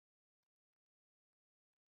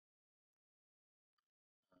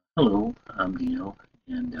Hello, I'm Dino,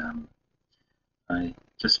 and I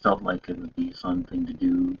just felt like it would be a fun thing to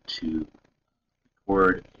do to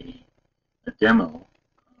record a demo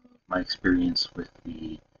of my experience with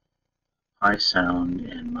the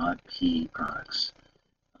Pisound and ModeP products.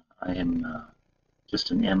 I am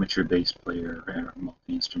just an amateur bass player or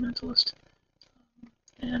multi-instrumentalist,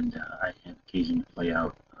 and I have occasion to play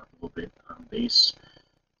out a little bit on bass.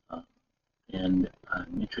 Uh, and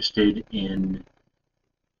I'm interested in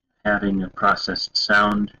having a processed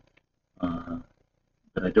sound uh,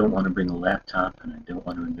 but I don't want to bring a laptop and I don't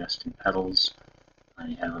want to invest in pedals.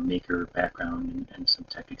 I have a maker background and some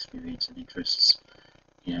tech experience and interests,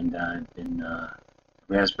 and I've been a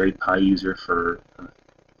Raspberry Pi user for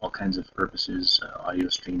all kinds of purposes, audio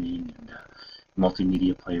streaming and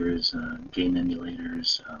multimedia players, game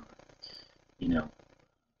emulators, you know,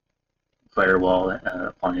 firewall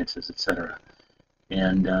appliances, etc.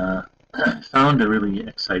 And found a really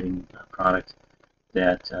exciting product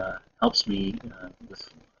that helps me with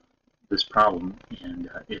this problem, and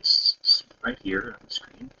it's right here on the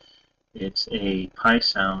screen. It's a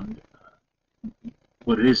Pisound.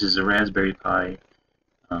 What it is a Raspberry Pi.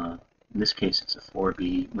 In this case, it's a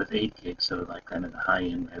 4B with 8 gigs, so like kind of the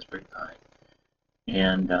high-end Raspberry Pi.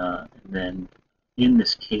 And then in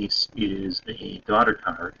this case is a daughter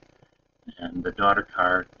card, and the daughter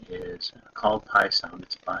card is called Pisound.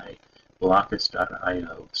 It's by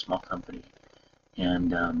Blockus.io, a small company,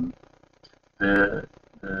 and the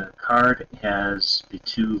card has the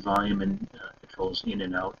two volume and controls in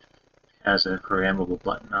and out. It has a programmable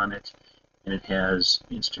button on it, and it has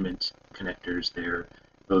instrument connectors there.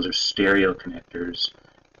 Those are stereo connectors,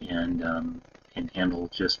 and can handle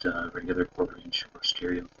just regular quarter-inch or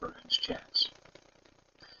stereo quarter-inch jacks.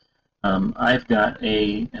 I've got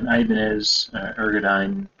an Ibanez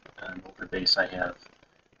Ergodyne motor bass I have.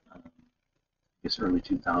 I guess early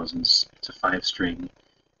 2000s. It's a 5-string,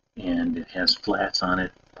 and it has flats on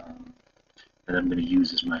it that I'm going to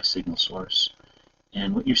use as my signal source.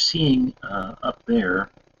 And what you're seeing up there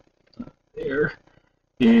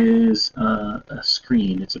is a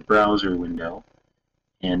screen. It's a browser window,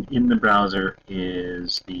 and in the browser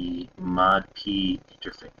is the ModeP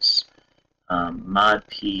interface.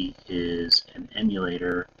 ModeP is an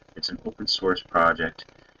emulator. It's an open source project,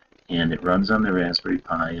 and it runs on the Raspberry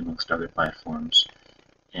Pi amongst other platforms.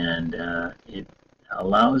 And it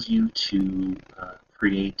allows you to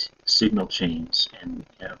create signal chains and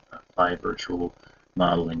apply virtual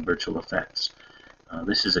modeling, virtual effects.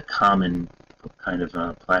 This is a common kind of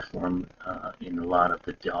platform in a lot of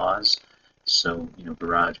the DAWs, so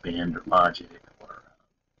GarageBand or Logic or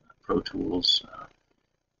Pro Tools,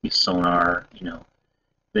 Sonar,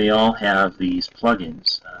 they all have these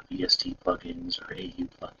plugins, VST plugins or AU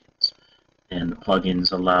plugins, and the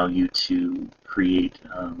plugins allow you to create,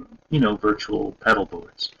 virtual pedal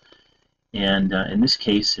boards. And in this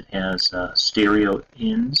case, it has stereo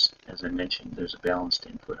ins. As I mentioned, there's a balanced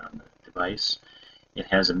input on the device. It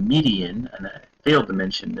has a MIDI in, and I failed to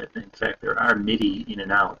mention that, in fact, there are MIDI in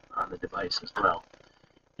and out on the device as well.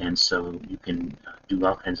 And so you can do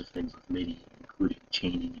all kinds of things with MIDI, including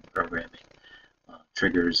chaining and programming,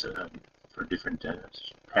 triggers for different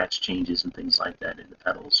patch changes and things like that in the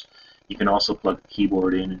pedals. You can also plug the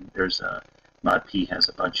keyboard in, and there's ModeP has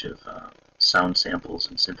a bunch of sound samples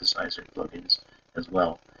and synthesizer plugins as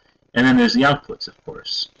well. And then there's the outputs, of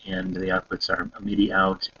course, and the outputs are a MIDI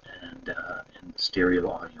out and stereo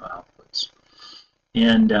audio outputs.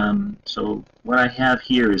 And so what I have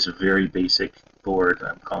here is a very basic board.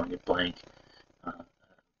 I'm calling it blank. The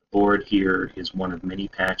board here is one of many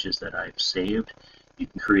patches that I've saved. You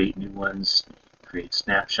can create new ones, create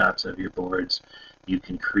snapshots of your boards. You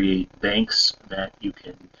can create banks that you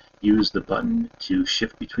can use the button to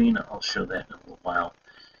shift between. I'll show that in a little while.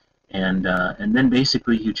 And then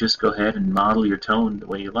basically you just go ahead and model your tone the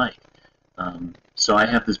way you like. So I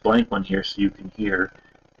have this blank one here so you can hear,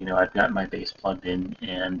 I've got my bass plugged in,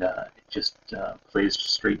 and it just plays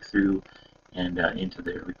straight through and into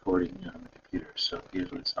the recording on the computer. So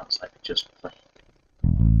here's what it sounds like just playing.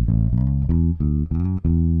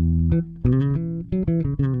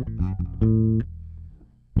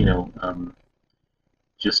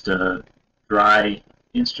 Just a dry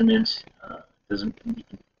instrument, doesn't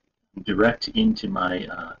direct into my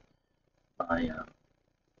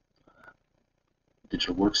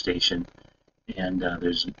digital workstation, and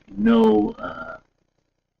there's no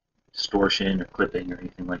distortion or clipping or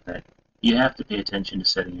anything like that. You have to pay attention to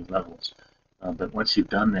setting your levels, but once you've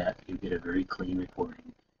done that, you get a very clean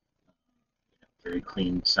recording, very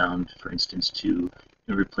clean sound. For instance, to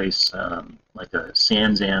replace like a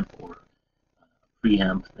Sans amp or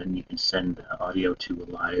preamp, then you can send audio to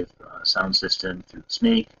a live sound system through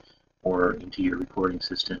Snake, or into your recording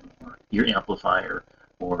system, or your amplifier,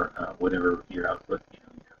 or whatever your output,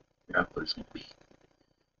 your output is going to be.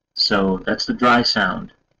 So that's the dry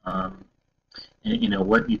sound. And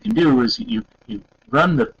what you can do is you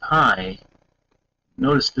run the Pi.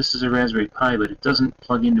 Notice this is a Raspberry Pi, but it doesn't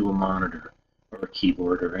plug into a monitor or a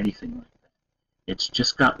keyboard or anything like that. It's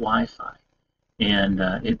just got Wi-Fi. And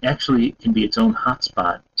it actually can be its own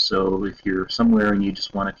hotspot. So if you're somewhere and you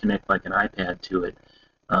just want to connect like an iPad to it,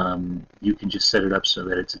 you can just set it up so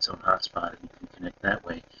that it's its own hotspot and you can connect that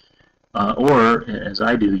way. Or, as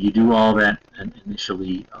I do, you do all that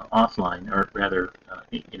initially offline, or rather,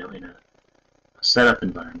 in a setup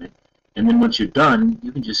environment. And then once you're done,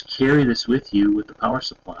 you can just carry this with you with the power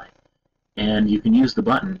supply, and you can use the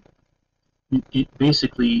button. It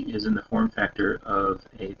basically is in the form factor of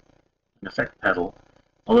an effect pedal.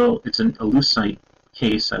 Although it's a lucite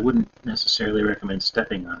case, I wouldn't necessarily recommend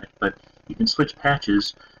stepping on it, but you can switch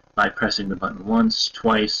patches by pressing the button once,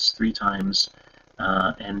 twice, 3 times,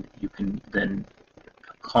 and you can then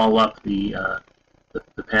call up the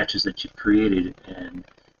patches that you've created, and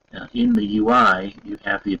in the UI you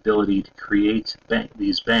have the ability to create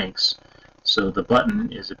these banks. So the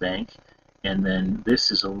button is a bank, and then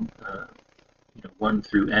this is a 1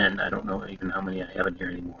 through N. I don't know even how many I have in here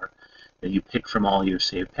anymore. That you pick from all your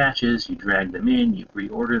saved patches, you drag them in, you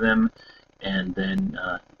reorder them, and then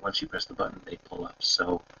once you press the button, they pull up.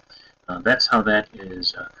 So that's how that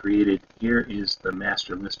is created. Here is the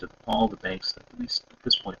master list of all the banks, at least at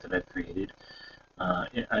this point, that I've created.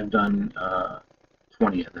 I've done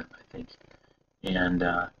 20 of them, I think, and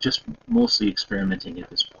just mostly experimenting at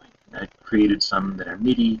this point. I created some that are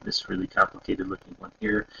MIDI. This really complicated looking one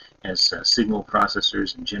here has signal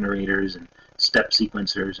processors and generators and step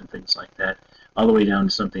sequencers and things like that, all the way down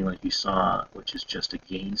to something like you saw, which is just a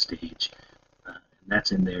gain stage. And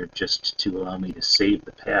that's in there just to allow me to save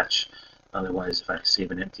the patch. Otherwise, if I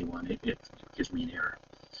save an empty one, it gives me an error.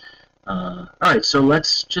 Alright, so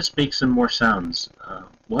let's just make some more sounds.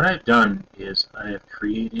 What I've done is I have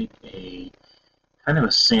created a kind of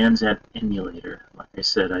a Sans Amp emulator. Like I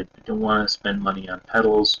said, I don't want to spend money on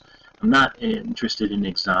pedals. I'm not interested in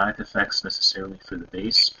exotic effects necessarily for the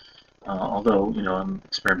bass, although I'm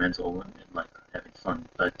experimental and like having fun.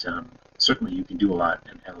 But certainly you can do a lot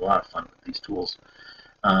and have a lot of fun with these tools.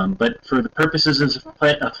 But for the purposes of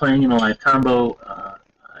playing in a live combo,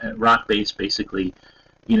 rock bass basically,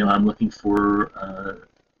 I'm looking for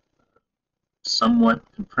somewhat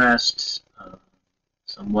compressed,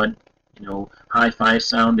 somewhat hi-fi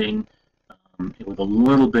sounding, with a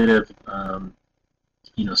little bit of kind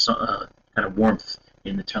of warmth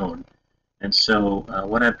in the tone. And so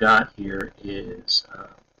what I've got here is a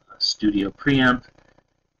studio preamp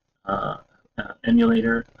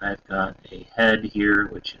emulator. I've got a head here,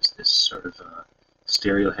 which is this sort of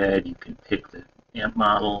stereo head. You can pick the amp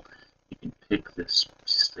model, you can pick the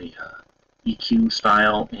EQ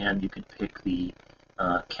style, and you can pick the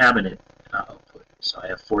cabinet output. So I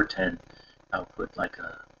have 410 output, like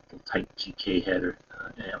a little tight GK head or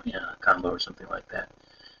combo or something like that.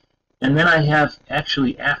 And then I have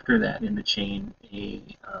actually after that in the chain a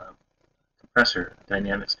compressor, a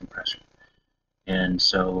dynamics compressor. And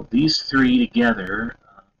so these three together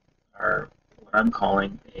are what I'm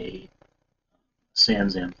calling a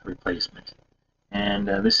Sans Amp replacement. And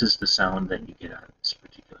this is the sound that you get out of this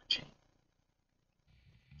particular chain.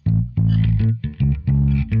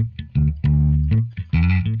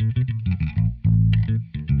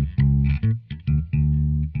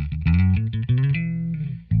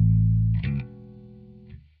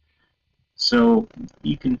 So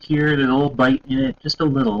you can hear the little bite in it, just a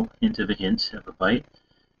little hint of a bite,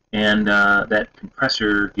 and that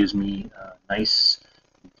compressor gives me a nice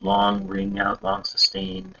long ring out, long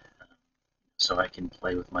sustain, so I can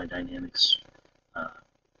play with my dynamics,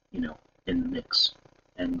 in the mix,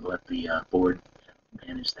 and let the board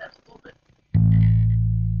manage that a little bit.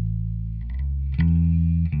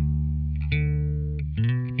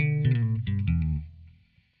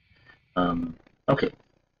 Okay,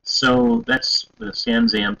 so that's the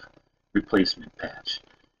Sans Amp replacement patch.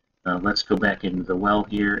 Let's go back into the well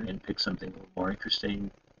here and pick something a little more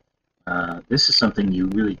interesting. This is something you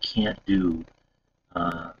really can't do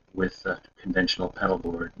with a conventional pedal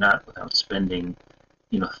board, not without spending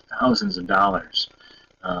thousands of dollars.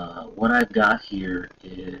 What I've got here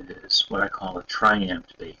is what I call a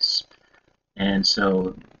tri-amped bass. And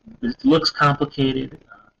so it looks complicated.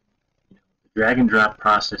 The drag and drop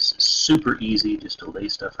process is super easy, just to lay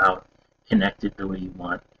stuff out, connect it the way you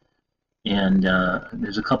want. And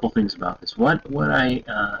there's a couple things about this. What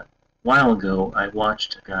I while ago, I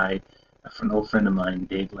watched a guy, an old friend of mine,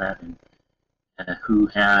 Dave Lavin, who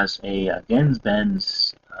has a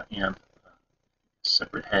Gens-Benz amp,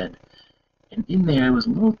 separate head. And in there was a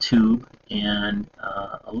little tube and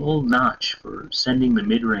a little notch for sending the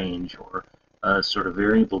mid-range or a sort of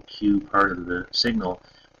variable Q part of the signal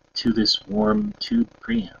to this warm tube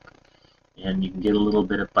preamp. And you can get a little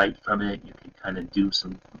bit of bite from it. You can kind of do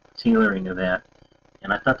some tailoring of that.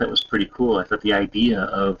 And I thought that was pretty cool. I thought the idea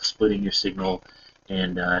of splitting your signal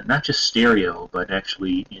and not just stereo, but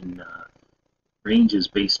actually in ranges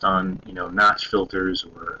based on notch filters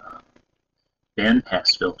or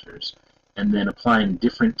bandpass filters, and then applying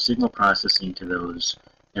different signal processing to those,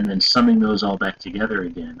 and then summing those all back together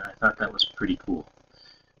again. I thought that was pretty cool.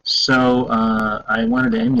 So I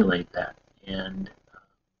wanted to emulate that, and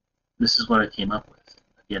this is what I came up with.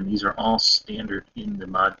 Again, these are all standard in the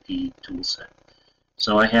ModeP toolset.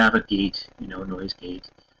 So I have a gate, a noise gate.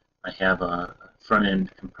 I have a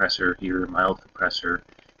front-end compressor here, a mild compressor,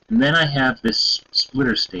 and then I have this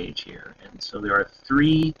splitter stage here. And so there are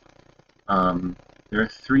three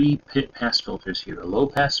pit pass filters here. A low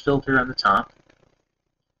pass filter on the top,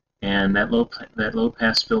 and that low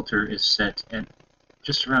pass filter is set at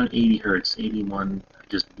just around 80 hertz, 81. I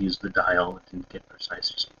just used the dial, I didn't get precise,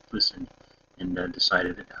 just listened and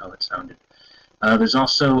decided how it sounded. There's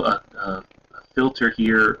also a filter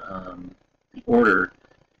here, the order,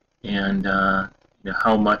 and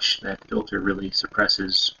how much that filter really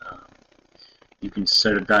suppresses. You can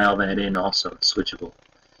sort of dial that in also. It's switchable.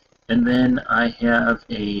 And then I have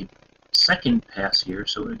a second pass here,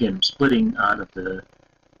 so again, I'm splitting out of the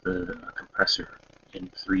compressor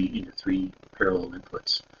into three parallel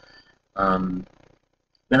inputs.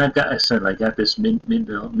 Then I got this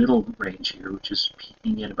middle range here, which is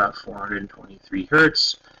peaking at about 423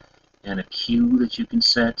 hertz, and a Q that you can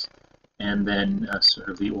set, and then sort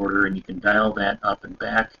of the order, and you can dial that up and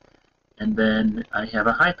back. And then I have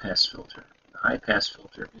a high pass filter. The high pass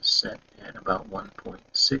filter is set at about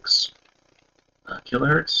 1.6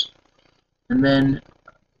 kilohertz. And then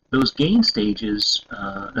those gain stages,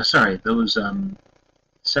 those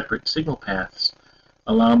separate signal paths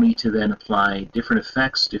allow me to then apply different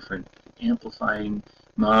effects, different amplifying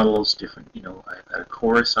models, different, I've got a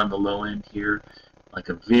chorus on the low end here, like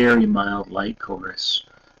a very mild light chorus,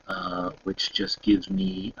 which just gives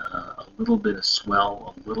me a little bit of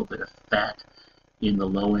swell, a little bit of fat in the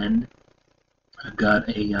low end. I've got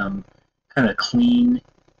a kind of clean,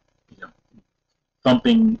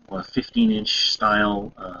 thumping 15-inch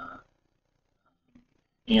style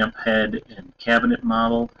amp head and cabinet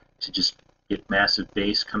model to just get massive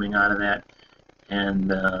bass coming out of that. And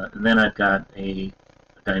then I've got a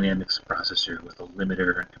dynamics processor with a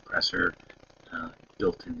limiter and compressor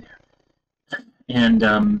built in there.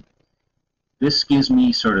 And this gives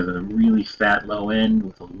me sort of a really fat low end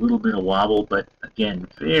with a little bit of wobble, but again,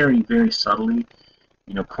 very, very subtly.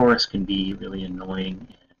 Chorus can be really annoying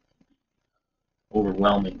and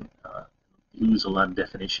overwhelming, lose a lot of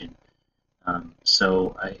definition.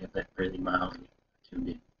 So I have that fairly mildly tuned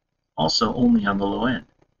in. Also only on the low end.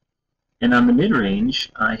 And on the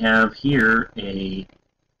mid-range, I have here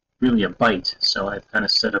really a bite. So I've kind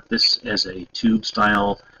of set up this as a tube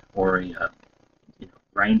style or a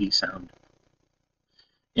grindy sound,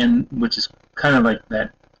 and which is kind of like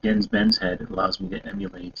that Gens-Benz head. It allows me to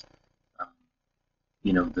emulate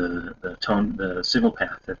the tone, the signal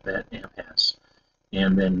path that amp has.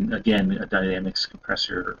 And then again, a dynamics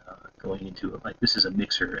compressor going into it. Like this is a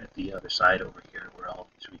mixer at the other side over here where all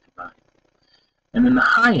these recombine. And then the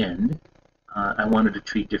high end, I wanted to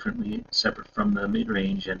treat differently, separate from the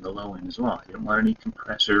mid-range and the low end as well. I didn't want any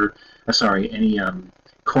any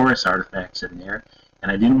chorus artifacts in there,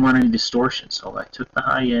 and I didn't want any distortion. So I took the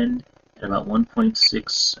high end at about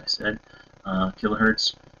 1.6, I said,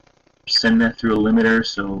 kilohertz, send that through a limiter,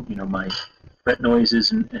 so my fret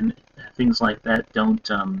noises and things like that don't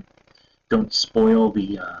spoil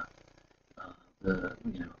the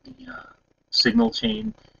signal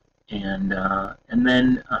chain, and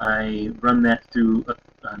then I run that through a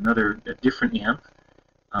different amp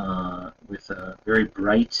with a very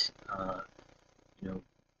bright,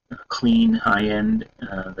 clean high end.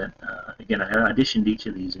 Again, I auditioned each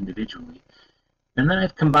of these individually, and then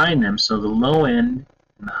I've combined them so the low end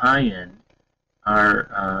and the high end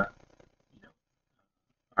are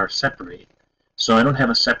separate. So I don't have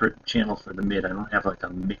a separate channel for the mid. I don't have like a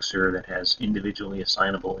mixer that has individually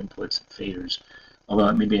assignable inputs and faders,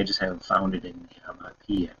 although maybe I just haven't found it in ModeP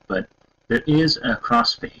yet. But there is a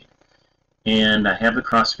crossfade, and I have the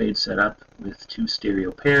crossfade set up with two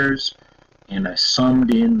stereo pairs, and I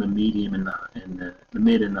summed in the medium and the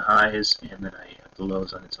mid and the highs, and then I the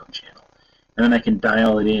lows on its own channel. And then I can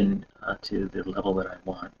dial it in to the level that I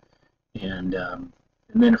want. And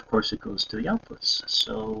then, of course, it goes to the outputs.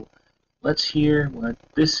 So let's hear what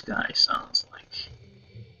this guy sounds like.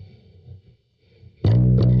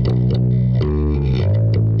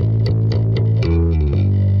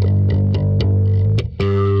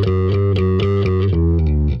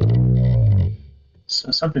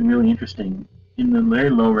 So something really interesting, in the very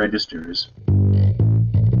low registers,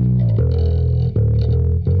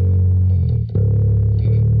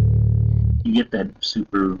 you get that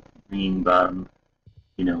super ringing bottom,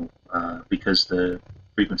 you know, because the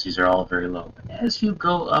frequencies are all very low. But as you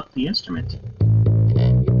go up the instrument,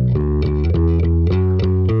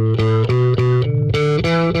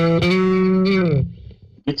 you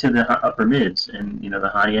get to the upper mids and, you know, the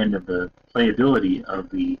high end of the playability of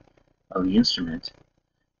the instrument,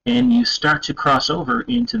 and you start to cross over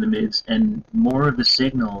into the mids, and more of the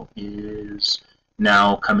signal is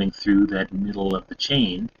now coming through that middle of the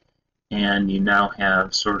chain, and you now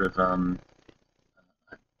have sort of a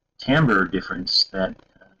timbre difference that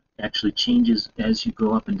actually changes as you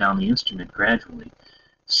go up and down the instrument gradually.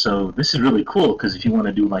 So this is really cool, because if you want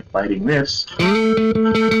to do like biting riffs,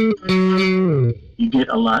 you get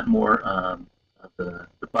a lot more of the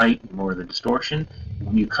bite, more of the distortion.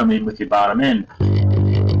 When you come in with your bottom end,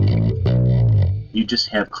 you just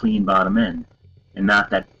have clean bottom end, and not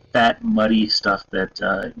that fat, muddy stuff that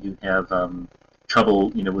you have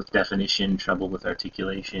trouble, you know, with definition, trouble with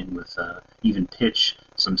articulation, with even pitch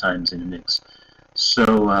sometimes in a mix.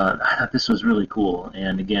 So I thought this was really cool,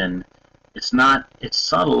 and again, it's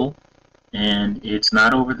subtle, and it's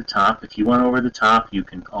not over the top. If you want over the top, you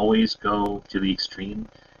can always go to the extreme.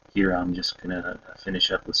 Here, I'm just going to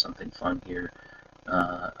finish up with something fun here.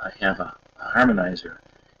 I have a harmonizer,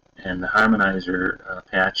 and the harmonizer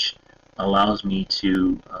patch allows me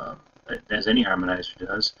to, as any harmonizer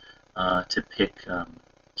does, to pick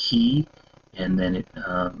key, and then it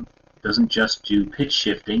doesn't just do pitch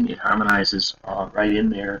shifting. It harmonizes right in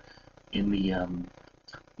there, in the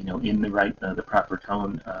you know, in the proper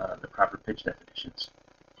tone, the proper pitch definitions.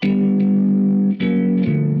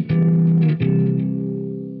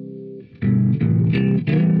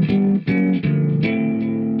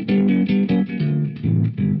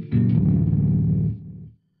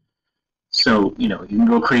 So, you know, you can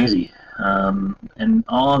go crazy, and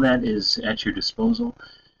all of that is at your disposal.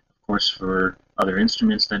 Of course, for other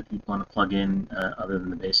instruments that you want to plug in other than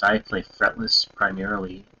the bass, I play fretless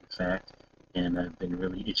primarily, in fact, and I've been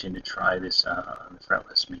really itching to try this on the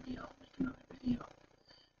fretless. Maybe I'll make another video.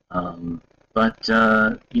 But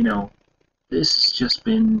you know, this has just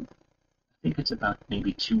been, I think it's about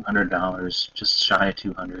maybe $200, just shy of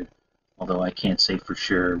 200, although I can't say for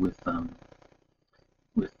sure with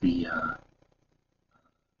the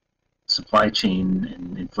supply chain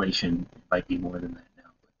and inflation. It might be more than that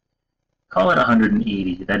now. But call it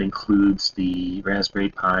 180. That includes the Raspberry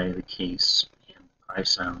Pi, the case, and the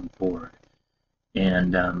Pisound board.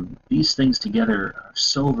 And these things together are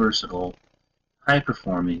so versatile, high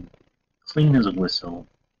performing, clean as a whistle,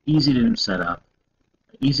 easy to set up,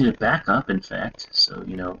 easy to back up, in fact. So,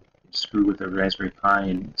 you know, screw with a Raspberry Pi,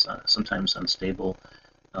 and it's sometimes unstable,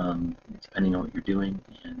 depending on what you're doing,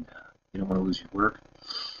 and you don't want to lose your work.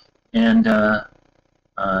 And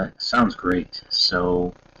sounds great.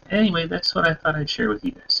 So anyway, that's what I thought I'd share with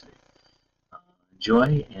you guys today. Enjoy,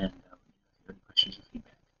 and if you have any questions or feedback.